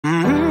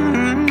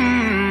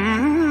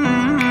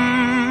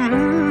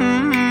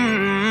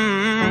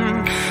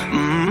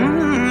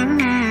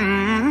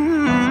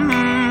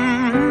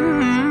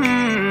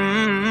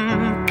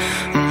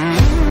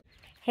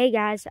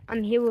guys,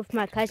 I'm here with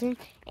my cousin,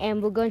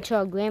 and we're going to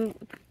our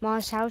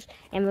grandma's house,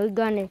 and we're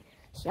going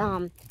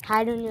to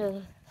hide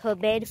under her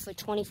bed for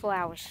 24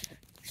 hours.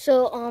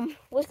 So,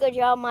 what's good,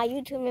 y'all? My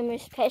YouTube name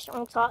is Pet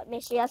on Top.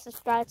 Make sure y'all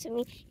subscribe to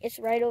me. It's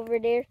right over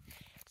there.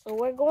 So,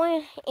 we're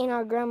going in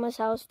our grandma's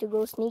house to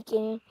go sneak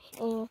in.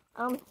 And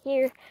I'm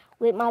here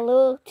with my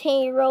little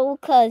 10-year-old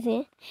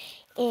cousin.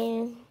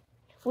 And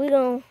we're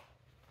going to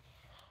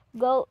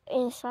go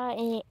inside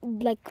and,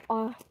 like,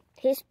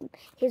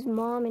 his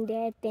mom and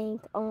dad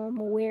think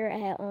we're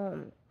at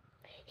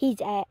he's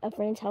at a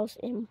friend's house,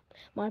 and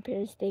my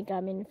parents think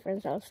I'm in a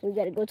friend's house. We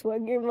gotta go to our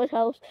grandma's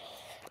house.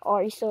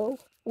 Alright, so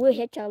we'll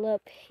hit y'all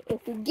up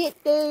if we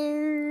get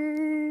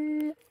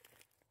there.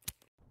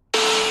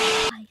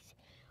 Guys,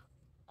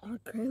 our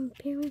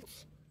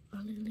grandparents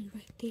are literally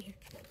right there.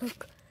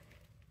 Look,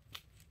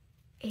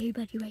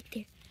 everybody right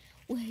there.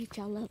 We'll hit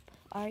y'all up.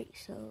 Alright,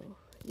 so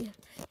yeah,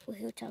 we'll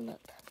hit y'all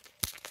up.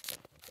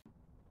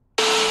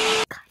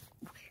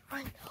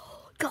 Run.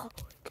 Go.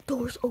 The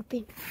door's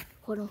open.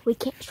 Hold on. We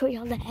can't show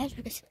y'all the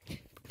address.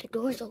 The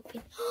door's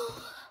open.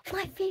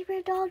 My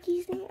favorite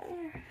doggy's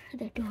there.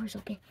 The door's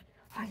open.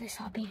 Alright, let's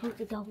hop in. Who's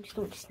the dog? Just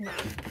don't sneak.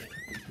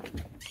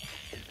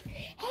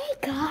 Hey,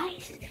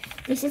 guys.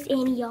 This is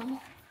Annie, y'all.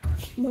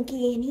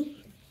 Monkey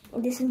Annie.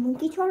 And this is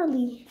Monkey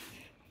Charlie.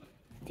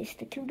 This is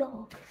the two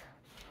dogs.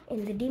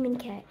 And the demon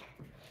cat.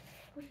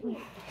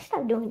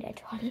 Stop doing that,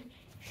 Charlie.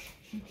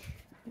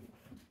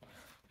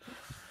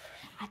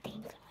 I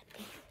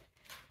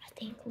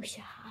think we should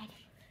hide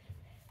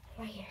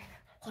right here.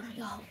 Hold on,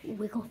 y'all.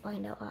 We're gonna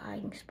find out our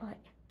hiding spot.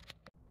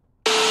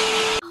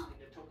 Oh,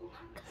 we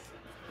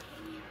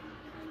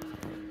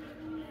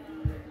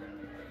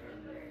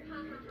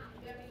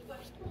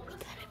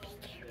gotta be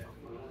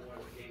careful.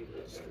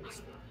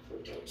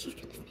 She's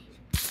gonna sneeze.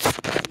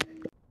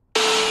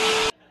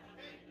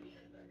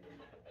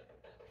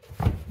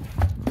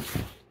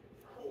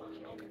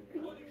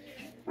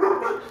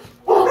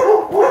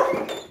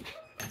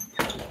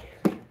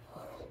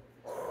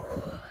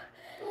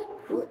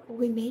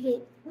 We made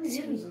it.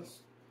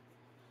 Jesus.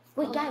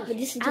 Wait, guys,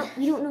 this is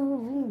we don't know who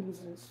room this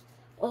is.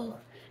 Oh,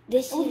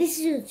 this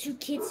is the two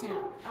kids'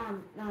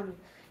 house.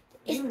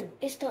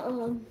 It's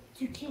the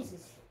Two kids.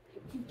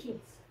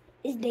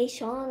 It's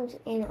Deshawn's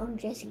and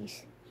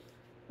Jesse's.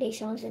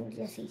 Deshawn's and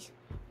Jesse's.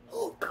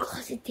 Oh, the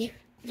closet there,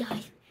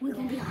 guys. We're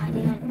gonna be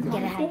hiding in the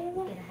closet.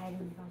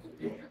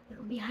 We're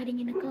gonna be hiding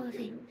in the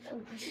closet.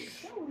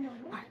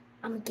 Alright,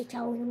 I'm gonna get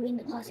y'all when we're in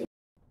the closet.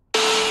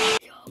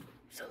 Yo,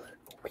 so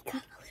look, we got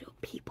a little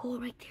peephole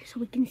right there so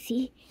we can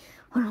see.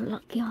 Hold on,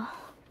 look, y'all.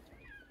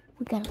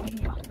 We got a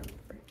little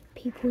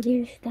peephole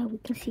there so that we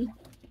can see.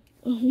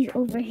 And he's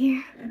over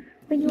here.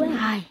 Where you at?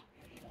 Hi.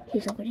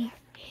 He's over there.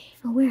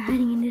 And we're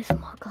hiding in this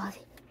small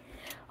closet.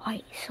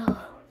 Alright, so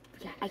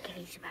Yeah, I can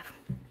use the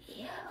bathroom.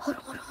 yeah, hold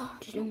on.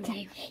 Just don't tell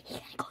him. He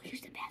gotta go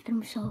use the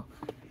bathroom, so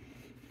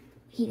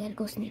he gotta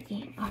go sneak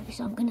in. Alright,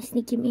 so I'm gonna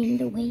sneak him in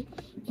the way,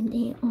 and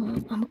then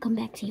I'm gonna come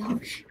back to y'all.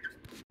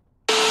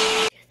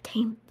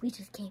 We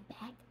just came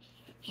back,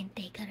 and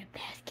they got a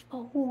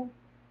basketball hoop.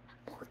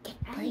 We can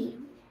play.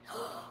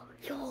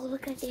 Yo,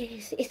 look at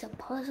this. It's a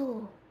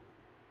puzzle.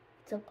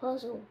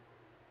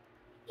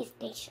 It's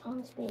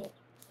Deshawn's bed.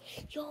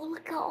 Yo,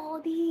 look at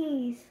all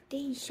these.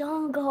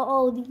 Deshawn got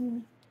all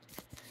these.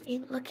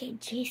 And look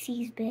at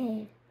Jesse's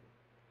bed.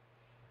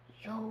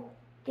 Yo,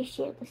 they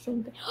share the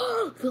same bed.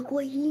 Look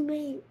what he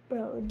made,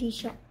 bro.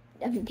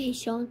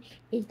 Deshawn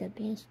is the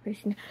best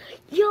person.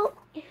 Yo,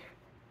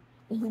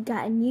 and he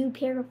got a new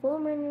pair of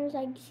foam runners,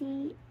 I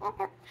see.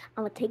 I'm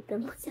gonna take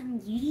them. Some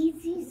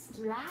Yeezy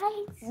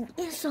slides.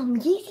 And some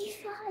Yeezy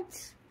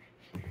slides.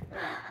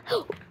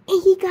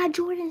 And he got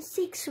Jordan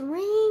 6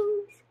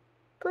 rings.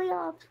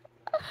 Playoffs.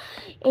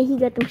 And he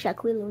got them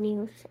Shaquille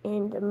O'Neals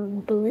and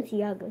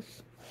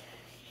Balenciagas.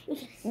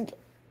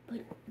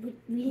 But we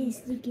didn't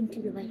sneak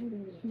into the living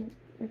room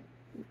yet.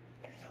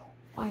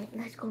 Alright,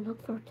 let's go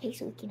look for a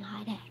case we can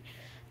hide at.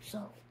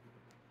 So,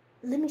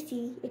 let me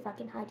see if I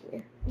can hide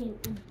here.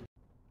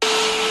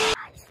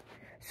 Guys,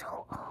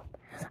 so,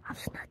 I've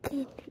snuck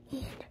in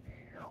and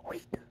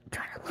we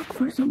trying to look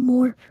for some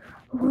more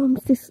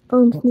rooms to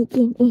sneak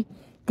in, and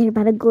they're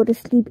about to go to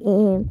sleep,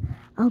 and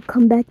I'll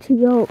come back to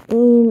y'all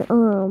in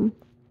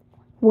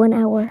 1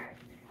 hour.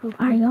 Okay.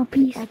 Alright, y'all,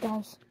 peace. Bye,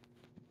 guys.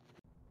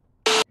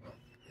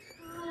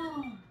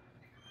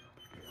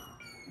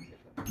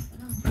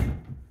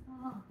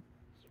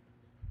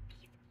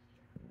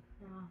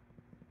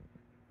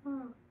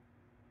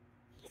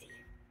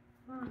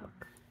 I'm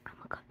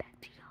gonna come back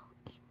to y'all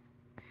in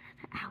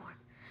an hour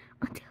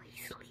until he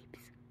sleeps.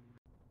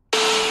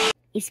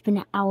 It's been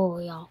an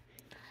hour, y'all.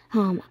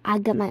 I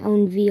got my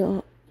own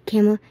VR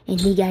camera, and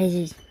he got his.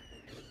 He's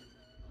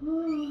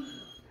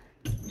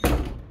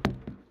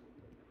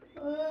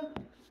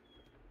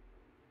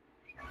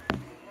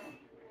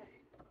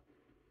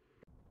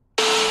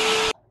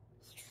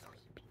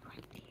sleeping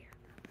right there.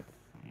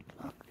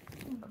 Look.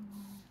 He's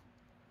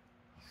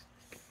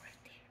sleeping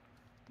right there.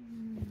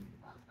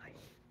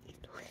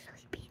 It's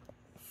literally been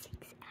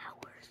 6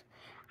 hours.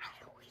 I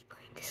don't know he's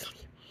going to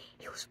sleep.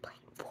 He was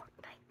playing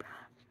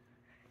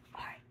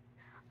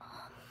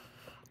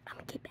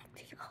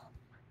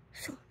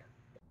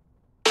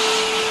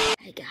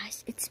Okay,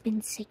 guys, it's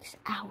been 6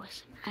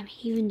 hours. I'm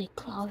hearing the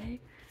cloud,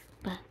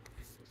 but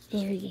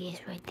there he is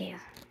right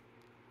there.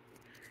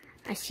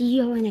 I see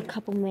you in a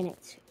couple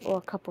minutes or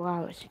a couple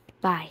hours.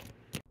 Bye.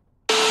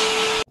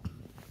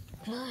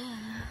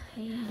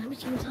 Yeah, let me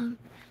see what time.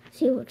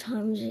 See what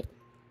time is it?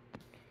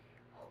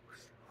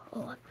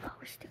 Oh, I forgot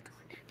we're still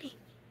doing that thing.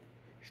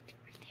 Still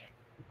right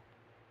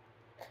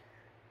there.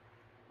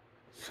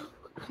 So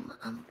I'm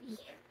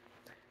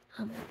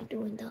gonna be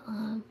doing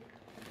the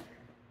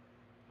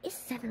It's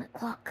 7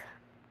 o'clock,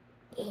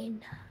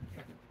 and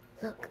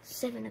look,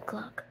 7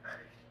 o'clock,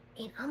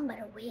 and I'm about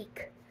to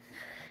wake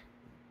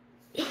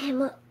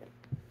him up.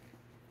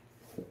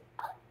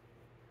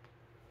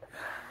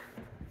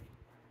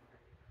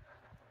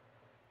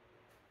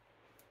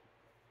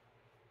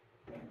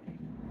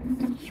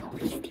 Yo,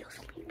 he's still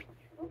sleeping.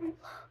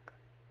 Look.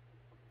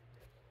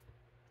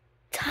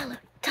 Tyler,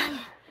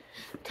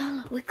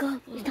 wake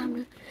up. It's time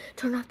to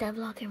turn off that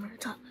vlog camera.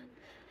 Tyler.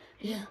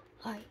 Yeah,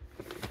 alright.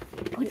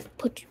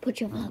 Put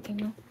your vlog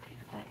camera.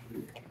 Alright.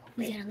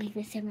 We gotta leave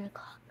at 7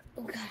 o'clock.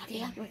 Oh god, I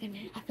feel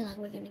like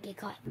we're gonna get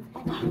caught.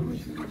 Oh wow,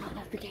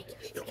 okay.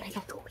 Yo, can I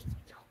go?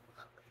 Yo,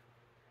 look.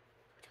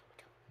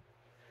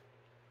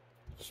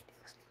 He's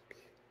still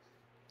sleeping.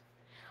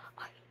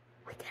 Alright,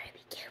 we gotta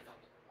be careful.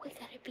 We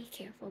gotta be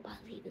careful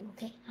about leaving,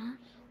 okay? Huh?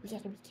 We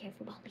gotta be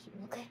careful about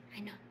leaving, okay? I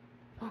know.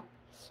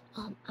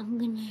 Oh, I'm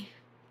gonna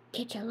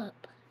catch y'all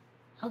up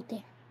out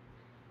there.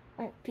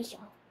 Alright, peace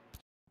out.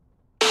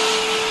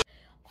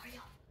 Are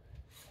y'all?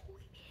 We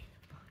made the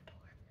front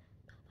door.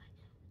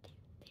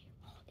 They're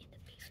all in the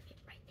basement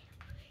right now.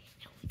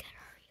 And we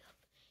gotta hurry up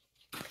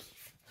and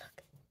leave. Look.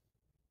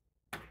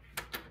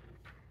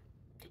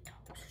 The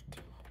dog's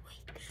still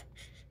awake.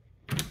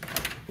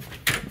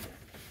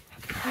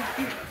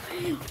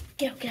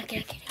 Get out.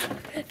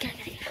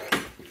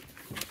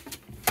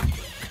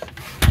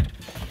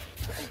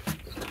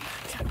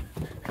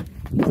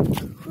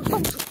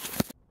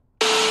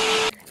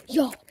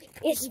 Yo,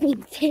 it's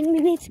been 10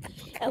 minutes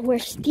and we're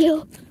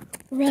still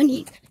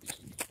running.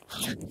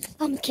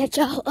 I'm gonna catch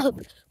y'all up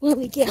when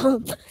we get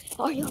home.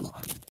 Are y'all?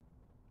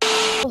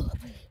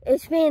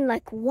 It's been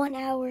like 1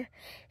 hour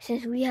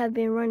since we have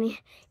been running.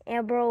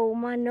 And bro,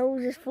 my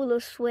nose is full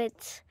of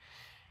sweat.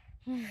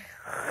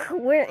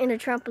 We're in a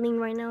trampoline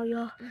right now,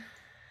 y'all.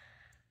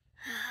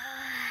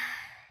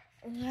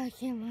 I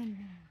can't run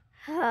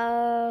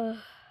now.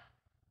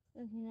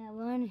 Look at that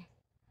one.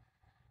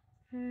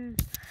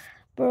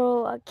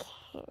 Bro, I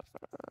can't.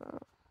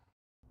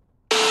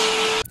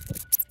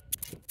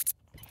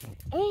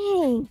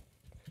 Dang.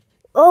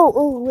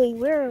 Oh, wait,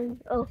 where are we?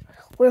 Oh,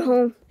 we're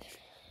home.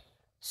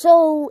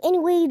 So,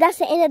 anyway, that's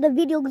the end of the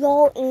video,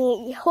 y'all.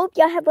 And hope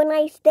y'all have a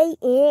nice day.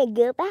 And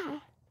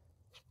goodbye.